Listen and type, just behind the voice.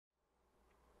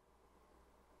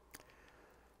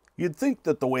You'd think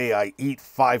that the way I eat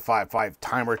 555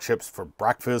 timer chips for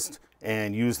breakfast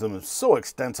and use them so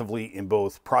extensively in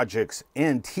both projects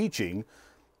and teaching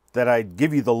that I'd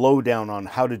give you the lowdown on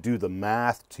how to do the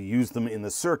math to use them in the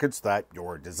circuits that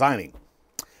you're designing.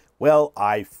 Well,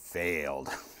 I failed.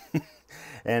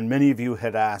 And many of you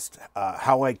had asked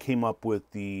how I came up with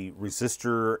the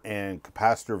resistor and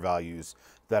capacitor values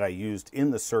that I used in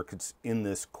the circuits in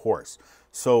this course.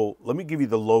 So let me give you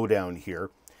the lowdown here.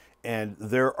 And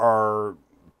there are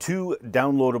 2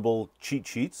 downloadable cheat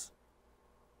sheets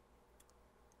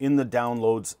in the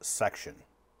downloads section.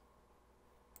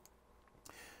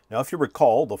 Now, if you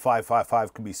recall, the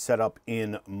 555 can be set up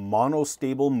in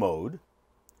monostable mode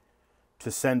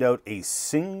to send out a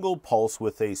single pulse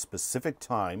with a specific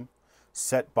time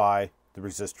set by the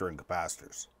resistor and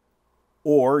capacitors.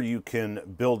 Or you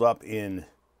can build up in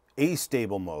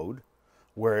astable mode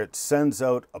where it sends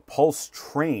out a pulse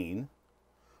train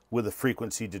with a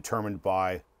frequency determined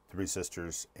by the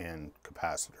resistors and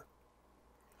capacitor.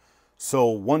 So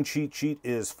one cheat sheet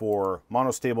is for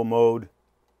monostable mode.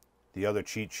 The other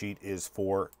cheat sheet is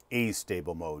for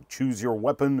astable mode. Choose your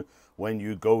weapon when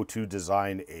you go to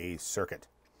design a circuit.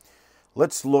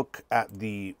 Let's look at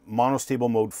the monostable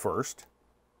mode first.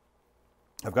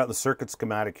 I've got the circuit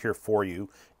schematic here for you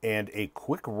and a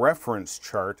quick reference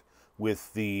chart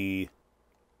with the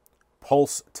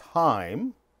pulse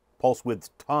width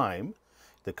time,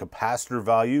 the capacitor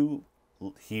value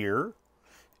here,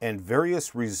 and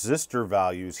various resistor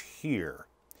values here.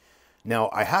 Now,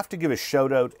 I have to give a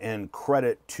shout out and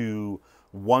credit to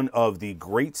one of the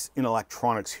greats in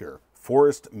electronics here,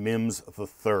 Forrest Mims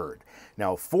III.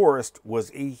 Now, Forrest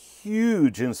was a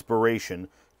huge inspiration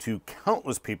to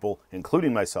countless people,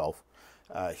 including myself.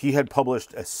 He had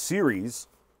published a series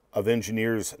of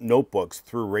engineers' notebooks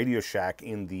through Radio Shack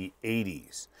in the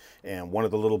 80s. And one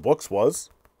of the little books was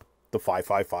the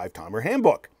 555 Timer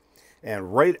Handbook.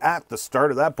 And right at the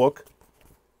start of that book,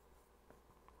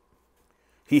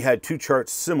 he had 2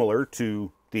 charts similar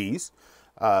to these.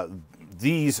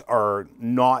 These are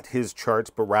not his charts,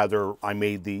 but rather I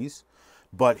made these.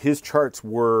 But his charts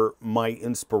were my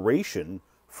inspiration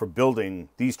for building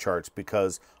these charts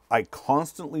because I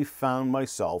constantly found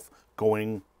myself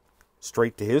going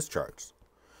straight to his charts.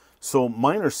 So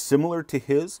mine are similar to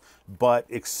his, but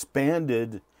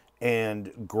expanded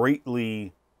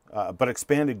greatly,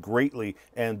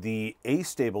 and the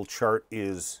astable chart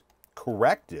is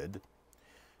corrected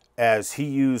as he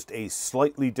used a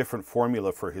slightly different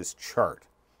formula for his chart.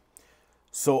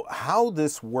 So how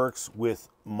this works with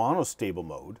monostable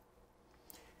mode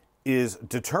is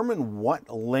determine what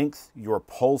length your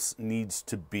pulse needs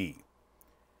to be.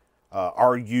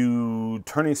 Are you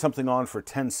turning something on for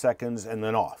 10 seconds and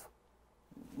then off?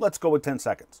 Let's go with 10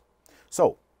 seconds.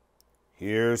 So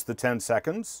here's the 10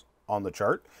 seconds on the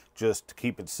chart. Just to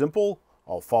keep it simple,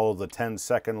 I'll follow the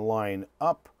 10-second line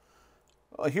up.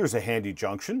 Here's a handy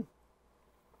junction.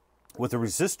 With a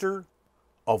resistor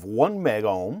of 1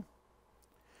 megohm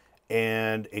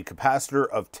and a capacitor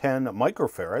of 10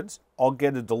 microfarads, I'll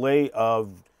get a delay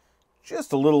of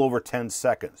just a little over 10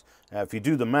 seconds. Now, if you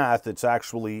do the math, it's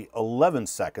actually 11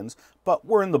 seconds, but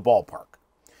we're in the ballpark.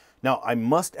 Now, I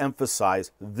must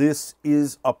emphasize this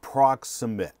is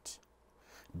approximate.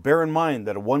 Bear in mind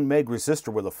that a 1 meg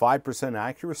resistor with a 5%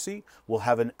 accuracy will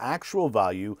have an actual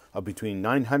value of between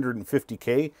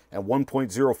 950K and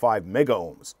 1.05 mega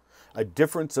ohms, a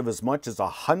difference of as much as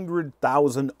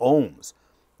 100,000 ohms.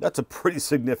 That's a pretty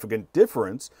significant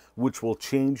difference, which will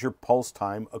change your pulse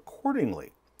time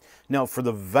accordingly. Now, for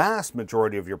the vast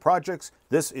majority of your projects,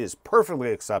 this is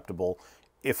perfectly acceptable.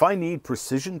 If I need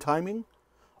precision timing,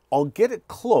 I'll get it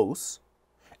close,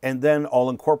 and then I'll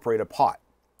incorporate a pot.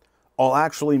 I'll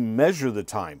actually measure the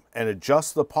time and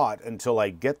adjust the pot until I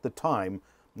get the time,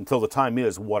 until the time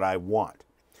is what I want.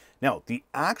 Now, the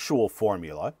actual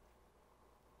formula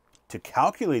to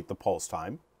calculate the pulse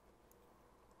time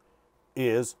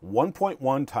is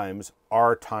 1.1 times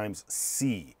R times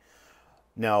C.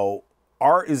 Now,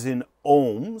 R is in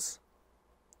ohms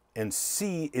and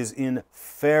C is in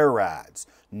farads.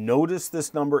 Notice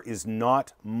this number is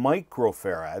not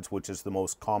microfarads, which is the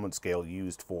most common scale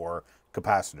used for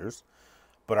capacitors,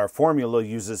 but our formula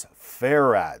uses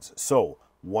farads. So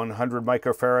 100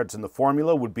 microfarads in the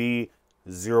formula would be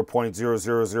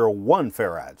 0.0001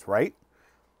 farads, right?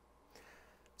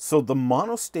 So the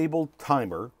monostable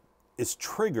timer is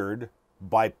triggered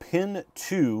by pin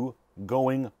 2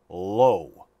 going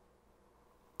low.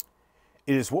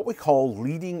 It is what we call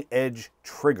leading edge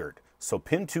triggered. So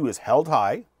pin 2 is held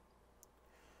high,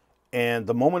 and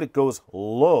the moment it goes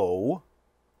low,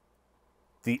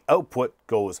 the output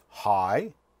goes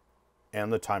high,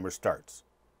 and the timer starts.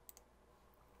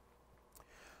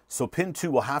 So pin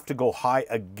 2 will have to go high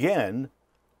again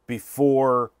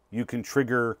before you can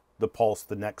trigger the pulse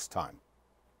the next time.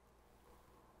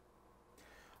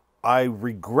 I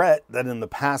regret that in the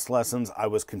past lessons I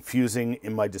was confusing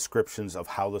in my descriptions of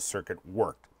how the circuit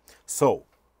worked. So,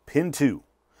 pin 2,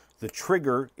 the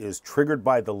trigger is triggered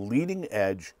by the leading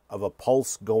edge of a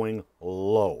pulse going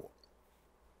low.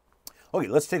 Okay,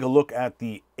 let's take a look at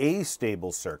the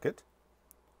astable circuit.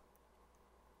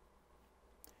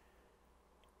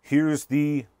 Here's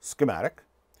the schematic.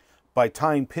 By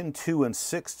tying pin 2 and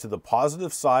 6 to the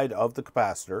positive side of the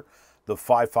capacitor, the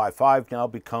 555 now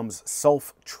becomes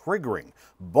self-triggering.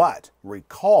 But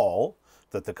recall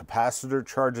that the capacitor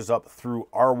charges up through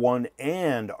R1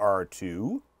 and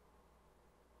R2.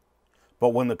 But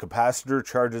when the capacitor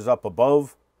charges up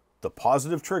above the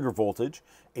positive trigger voltage,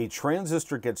 a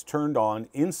transistor gets turned on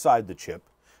inside the chip,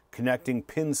 connecting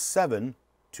pin 7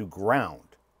 to ground.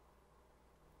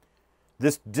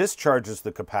 This discharges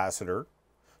the capacitor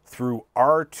through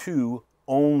R2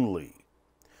 only.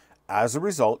 As a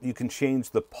result, you can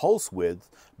change the pulse width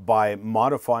by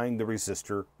modifying the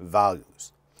resistor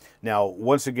values. Now,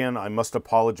 once again, I must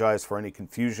apologize for any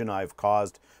confusion I've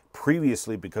caused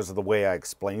previously because of the way I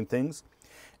explain things.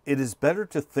 It is better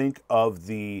to think of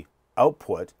the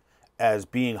output as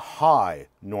being high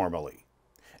normally,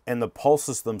 and the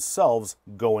pulses themselves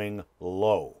going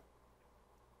low.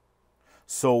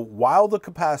 So while the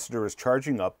capacitor is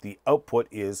charging up, the output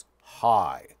is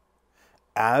high.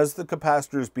 As the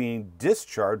capacitor is being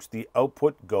discharged, the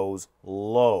output goes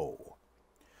low.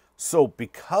 So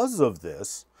because of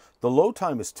this, the low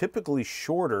time is typically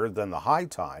shorter than the high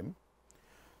time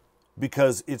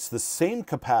because it's the same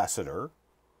capacitor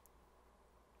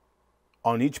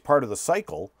on each part of the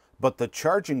cycle, but the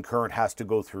charging current has to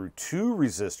go through 2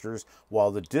 resistors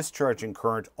while the discharging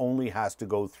current only has to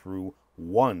go through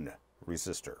 1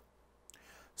 resistor.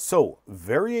 So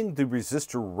varying the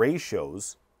resistor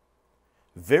ratios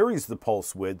varies the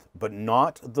pulse width, but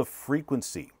not the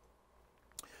frequency.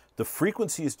 The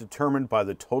frequency is determined by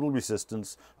the total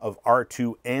resistance of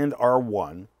R2 and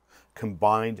R1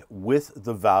 combined with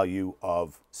the value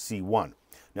of C1.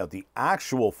 Now, the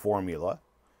actual formula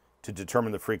to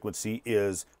determine the frequency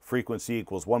is frequency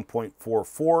equals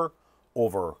 1.44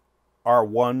 over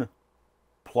R1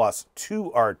 plus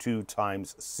 2R2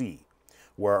 times C,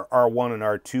 where R1 and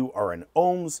R2 are in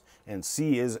ohms and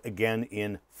C is again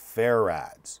in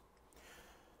farads.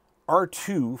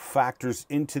 R2 factors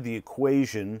into the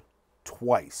equation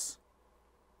twice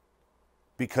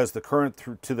because the current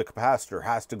to the capacitor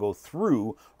has to go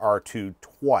through R2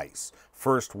 twice.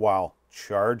 First while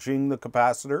charging the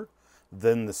capacitor,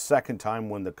 then the second time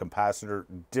when the capacitor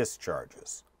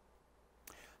discharges.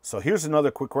 So here's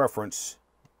another quick reference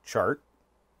chart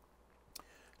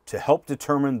to help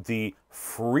determine the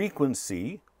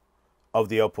frequency of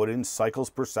the output in cycles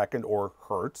per second or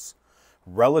hertz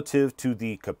relative to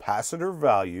the capacitor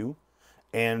value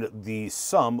and the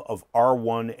sum of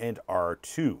R1 and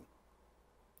R2.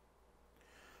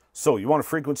 So you want a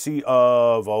frequency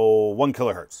of 1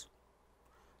 kilohertz.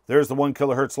 There's the 1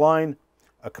 kilohertz line,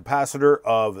 a capacitor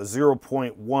of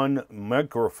 0.1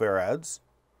 microfarads,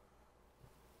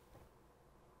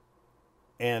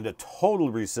 and a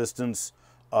total resistance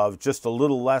of just a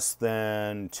little less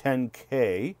than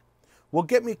 10K will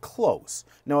get me close.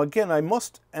 Now again, I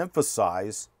must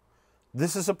emphasize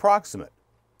this is approximate.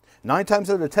 9 times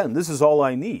out of 10, this is all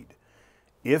I need.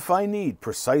 If I need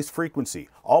precise frequency,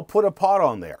 I'll put a pot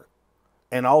on there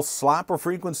and I'll slap a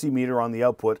frequency meter on the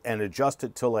output and adjust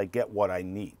it till I get what I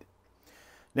need.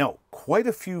 Now, quite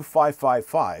a few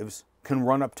 555s can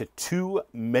run up to 2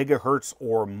 megahertz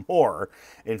or more.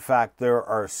 In fact, there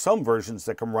are some versions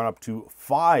that can run up to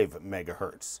 5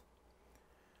 megahertz.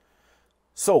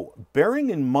 So,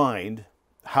 bearing in mind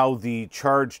how the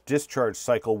charge-discharge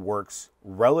cycle works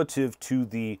relative to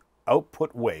the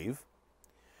output wave,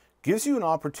 gives you an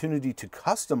opportunity to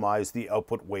customize the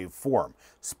output waveform.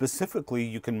 Specifically,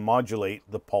 you can modulate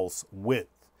the pulse width.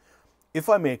 If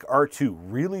I make R2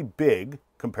 really big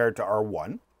compared to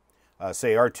R1,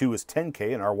 say R2 is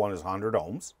 10K and R1 is 100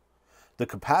 ohms, the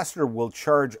capacitor will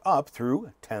charge up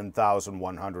through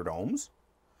 10,100 ohms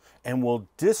and will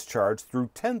discharge through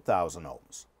 10,000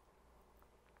 ohms.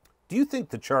 Do you think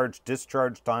the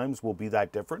charge-discharge times will be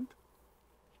that different?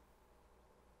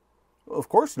 Of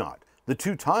course not. The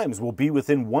two times will be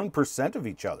within 1% of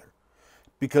each other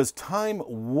because time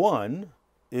 1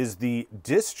 is the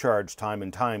discharge time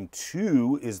and time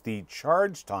 2 is the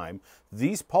charge time.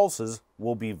 These pulses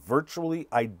will be virtually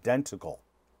identical.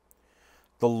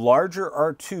 The larger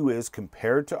R2 is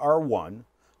compared to R1,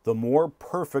 the more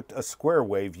perfect a square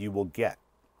wave you will get.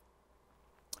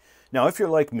 Now, if you're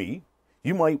like me,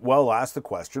 you might well ask the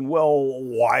question, well,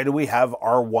 why do we have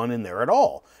R1 in there at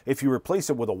all? If you replace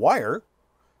it with a wire,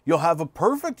 you'll have a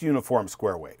perfect uniform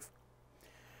square wave.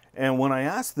 And when I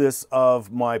asked this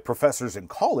of my professors in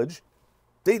college,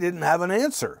 they didn't have an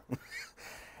answer.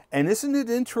 And isn't it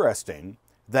interesting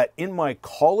that in my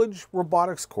college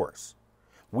robotics course,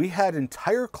 we had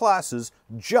entire classes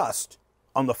just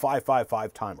on the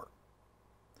 555 timer.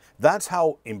 That's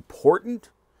how important,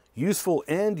 useful,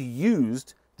 and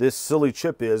used this silly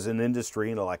chip is in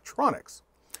industry and electronics.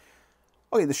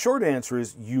 Okay, the short answer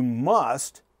is you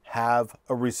must have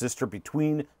a resistor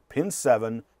between pin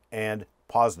 7 and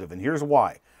positive. And here's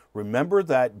why. Remember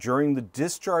that during the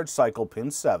discharge cycle,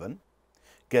 pin 7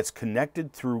 gets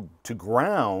connected to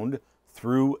ground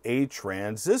through a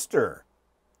transistor.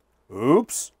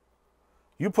 Oops!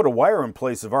 You put a wire in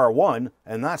place of R1,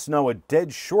 and that's now a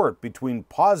dead short between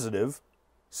positive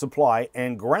supply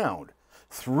and ground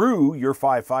through your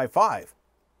 555.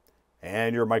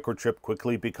 And your microchip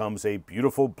quickly becomes a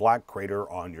beautiful black crater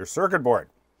on your circuit board.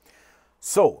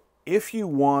 So, if you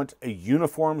want a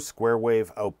uniform square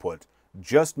wave output,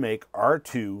 just make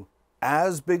R2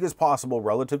 as big as possible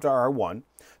relative to R1,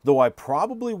 though I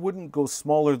probably wouldn't go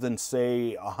smaller than,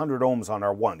 say, 100 ohms on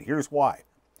R1. Here's why.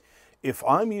 If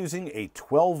I'm using a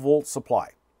 12 volt supply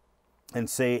and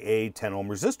say a 10 ohm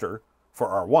resistor for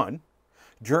R1,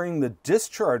 during the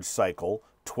discharge cycle,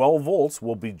 12 volts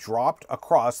will be dropped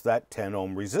across that 10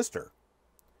 ohm resistor.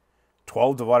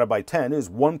 12 divided by 10 is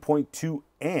 1.2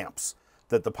 amps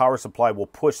that the power supply will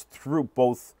push through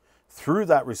both through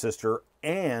that resistor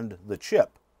and the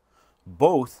chip.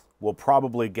 Both will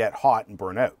probably get hot and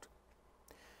burn out.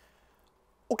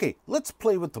 Okay, let's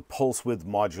play with the pulse width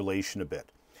modulation a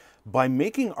bit. By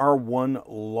making R1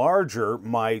 larger,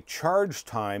 my charge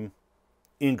time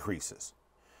increases,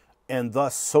 and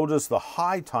thus so does the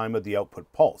high time of the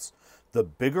output pulse. The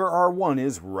bigger R1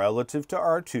 is relative to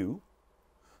R2,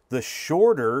 the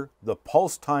shorter the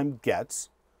pulse time gets,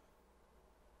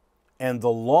 and the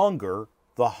longer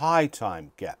the high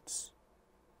time gets.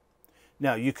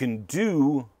 Now, you can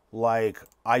do like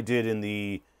I did in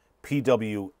the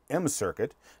PWM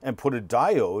circuit and put a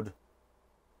diode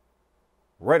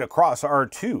right across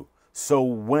R2. So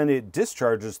when it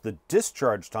discharges, the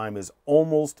discharge time is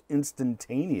almost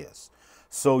instantaneous.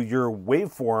 So your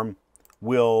waveform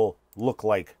will look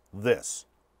like this,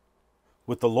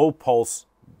 with the low pulse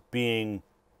being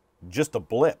just a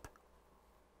blip.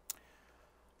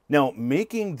 Now,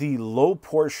 making the low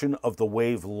portion of the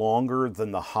wave longer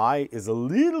than the high is a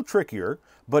little trickier,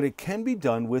 but it can be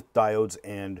done with diodes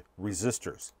and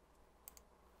resistors.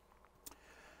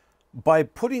 By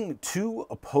putting two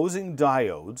opposing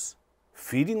diodes,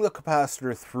 feeding the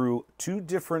capacitor through two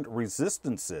different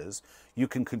resistances, you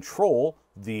can control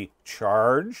the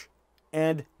charge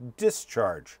and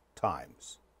discharge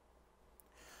times.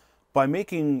 By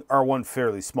making R1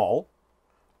 fairly small,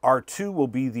 R2 will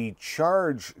be the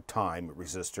charge time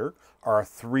resistor,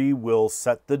 R3 will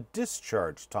set the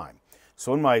discharge time.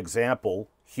 So in my example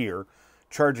here,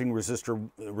 charging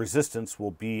resistance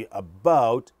will be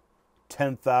about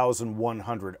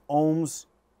 10,100 ohms,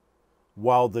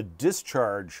 while the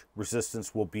discharge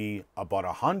resistance will be about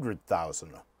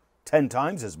 100,000, 10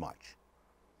 times as much.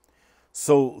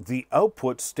 So the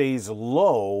output stays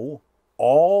low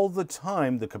all the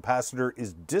time the capacitor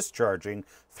is discharging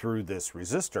through this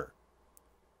resistor.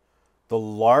 The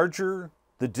larger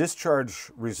the discharge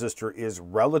resistor is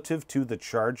relative to the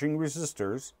charging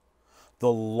resistors,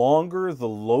 the longer the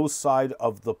low side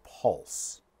of the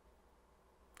pulse.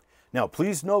 Now,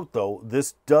 please note, though,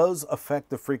 this does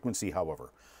affect the frequency, however.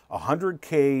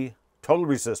 100K total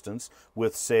resistance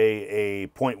with, say, a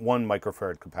 0.1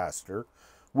 microfarad capacitor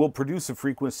will produce a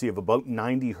frequency of about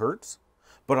 90 hertz,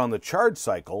 but on the charge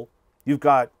cycle, you've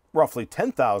got roughly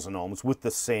 10,000 ohms with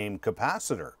the same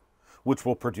capacitor, which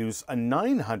will produce a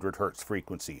 900 hertz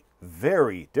frequency.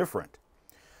 Very different.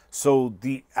 So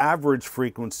the average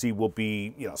frequency will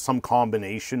be, some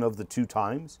combination of the two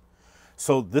times.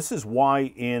 So this is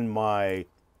why in my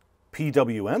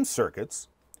PWM circuits,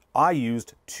 I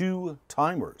used two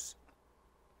timers.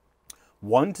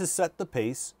 One to set the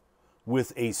pace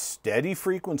with a steady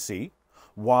frequency,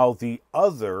 while the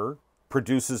other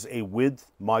produces a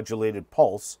width modulated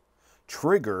pulse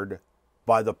triggered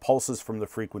by the pulses from the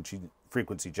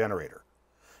frequency generator.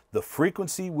 The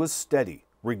frequency was steady,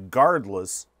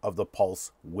 regardless of the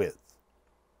pulse width.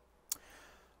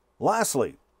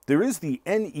 Lastly, there is the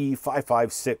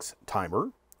NE556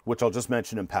 timer, which I'll just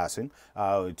mention in passing.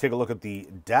 Take a look at the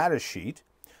data sheet.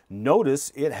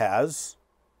 Notice it has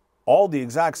all the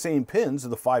exact same pins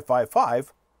of the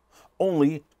 555,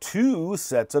 only two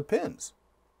sets of pins.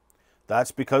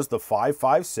 That's because the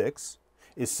 556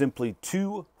 is simply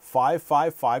two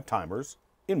 555 timers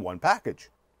in one package.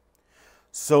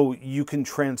 So you can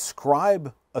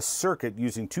transcribe a circuit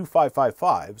using two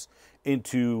 555s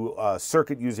into a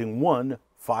circuit using one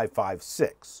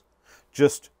 556.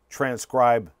 Just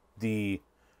transcribe the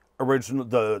original,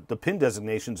 the pin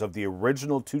designations of the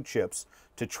original two chips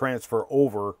to transfer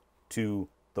over to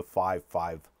the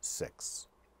 556.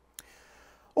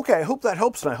 Okay, I hope that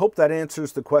helps, and I hope that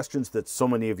answers the questions that so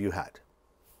many of you had.